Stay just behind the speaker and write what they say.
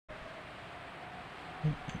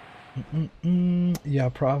Yeah,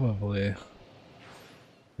 probably.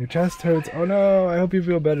 Your chest hurts. Oh no, I hope you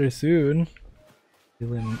feel better soon.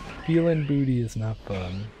 Feeling booty is not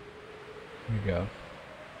fun. Here we go.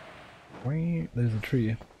 Wait, there's a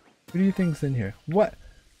tree. Who do you think's in here? What?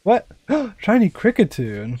 What? Shiny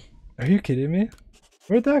Kricketune! Are you kidding me?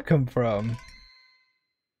 Where'd that come from?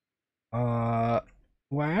 Wow,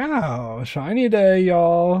 shiny day,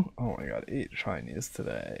 y'all. Oh my god, 8 shinies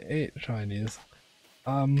today. 8 shinies.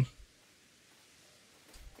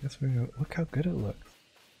 Guess we're gonna look how good it looks.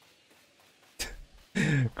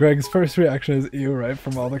 Greg's first reaction is ew, right?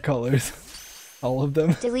 From all the colors. All of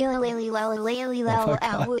them. Oh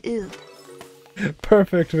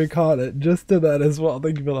perfect, we caught it. Just did that as well.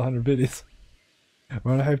 Thank you for the 100 biddies.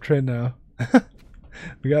 We're on a hype train now.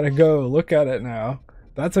 We gotta go. Look at it now.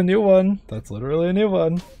 That's a new one. That's literally a new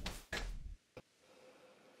one.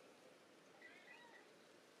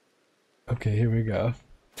 Okay, here we go.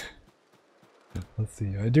 Let's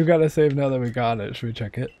see. I do gotta save now that we got it. Should we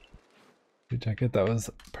check it? Should we check it? That was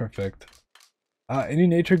perfect. Any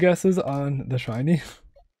nature guesses on the shiny?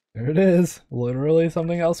 There it is. Literally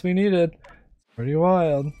something else we needed. Pretty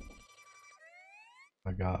wild. Oh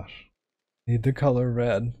my gosh. Need the color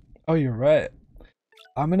red. Oh, you're right.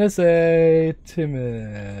 I'm gonna say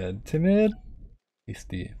timid. Timid?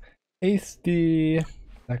 Hasty. Hasty.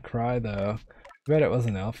 That cry though. I bet it was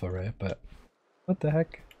an alpha, right? But what the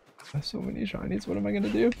heck? There's so many shinies. What am I gonna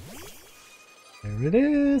do? There it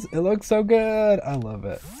is. It looks so good. I love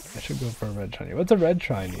it. I should go for a red shiny. What's a red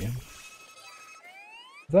shiny? Is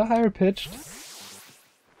that higher pitched?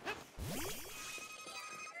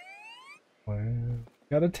 Wow.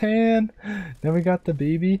 Got a tan. Then we got the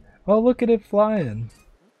baby. Oh, look at it flying.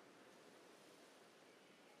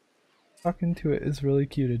 Talking to it is really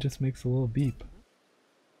cute. It just makes a little beep.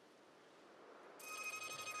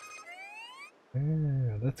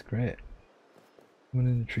 Yeah, that's great. One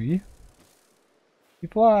in the tree. You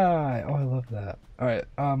fly! Oh, I love that. Alright,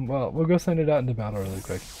 well, we'll go send it out into battle really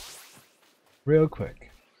quick. Real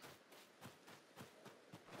quick.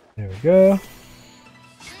 There we go.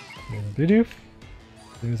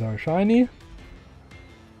 There's our shiny.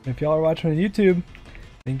 If y'all are watching on YouTube,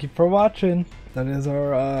 thank you for watching. That is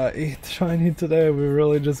our 8th shiny today. We're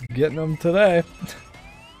really just getting them today.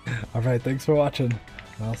 Alright, thanks for watching.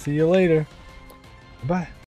 I'll see you later. Bye.